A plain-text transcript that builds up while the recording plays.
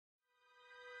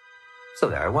So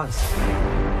there I was.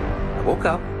 I woke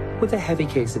up with a heavy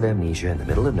case of amnesia in the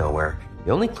middle of nowhere.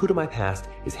 The only clue to my past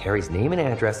is Harry's name and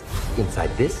address inside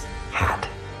this hat.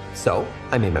 So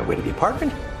I made my way to the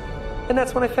apartment, and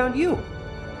that's when I found you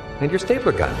and your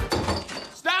stapler gun.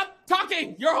 Stop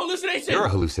talking! You're a hallucination! You're a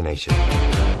hallucination.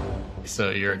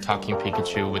 So you're a talking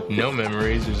Pikachu with no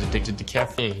memories who's addicted to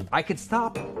caffeine. I could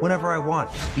stop whenever I want.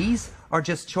 These are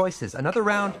just choices. Another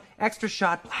round, extra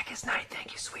shot, black as night.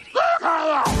 Thank you, sweetie.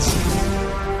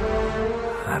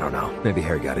 I don't know. Maybe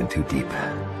Harry got in too deep.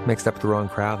 Mixed up with the wrong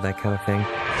crowd, that kind of thing.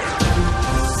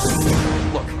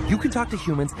 Look, you can talk to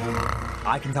humans.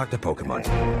 I can talk to Pokémon.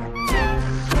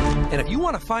 And if you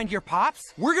want to find your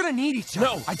pops, we're gonna need each other.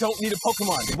 No, I don't need a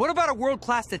Pokemon. What about a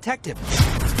world-class detective?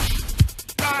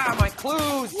 Ah, my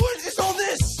clues! What is all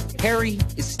this? Harry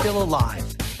is still alive.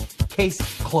 Case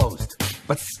closed,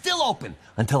 but still open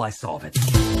until I solve it.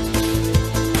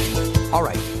 All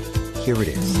right, here it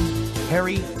is.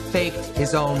 Harry faked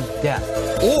his own death.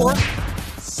 Or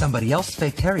somebody else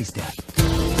faked Harry's death.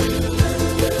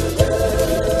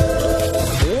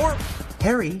 Or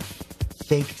Harry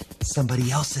faked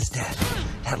somebody else's death.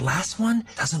 That last one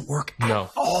doesn't work at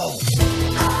all.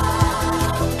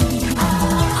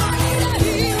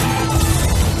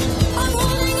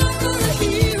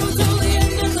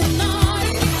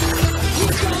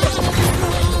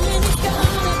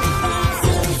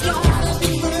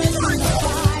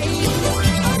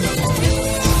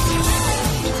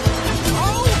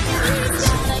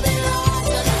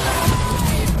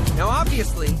 Now,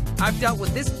 obviously, I've dealt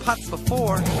with this putz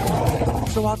before,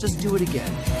 so I'll just do it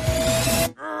again.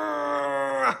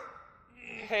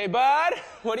 Hey, bud,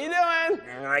 what are you doing?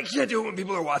 I can't do it when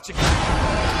people are watching.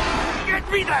 Get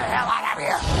me the hell out of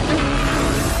here!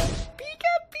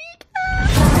 Pika, Pika!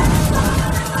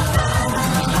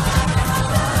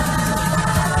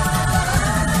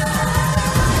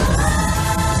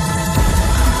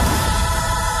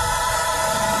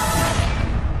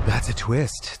 That's a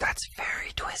twist. That's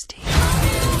very twisty.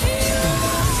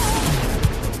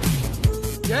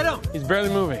 Get him! He's barely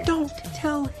moving. Don't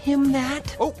tell him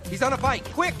that. Oh, he's on a bike.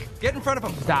 Quick, get in front of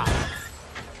him. Stop.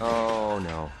 Oh,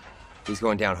 no. He's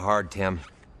going down hard, Tim.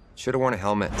 Should have worn a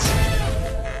helmet.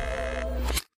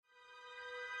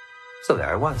 So there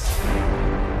I was.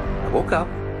 I woke up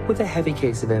with a heavy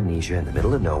case of amnesia in the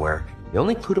middle of nowhere. The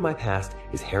only clue to my past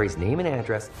is Harry's name and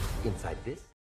address inside this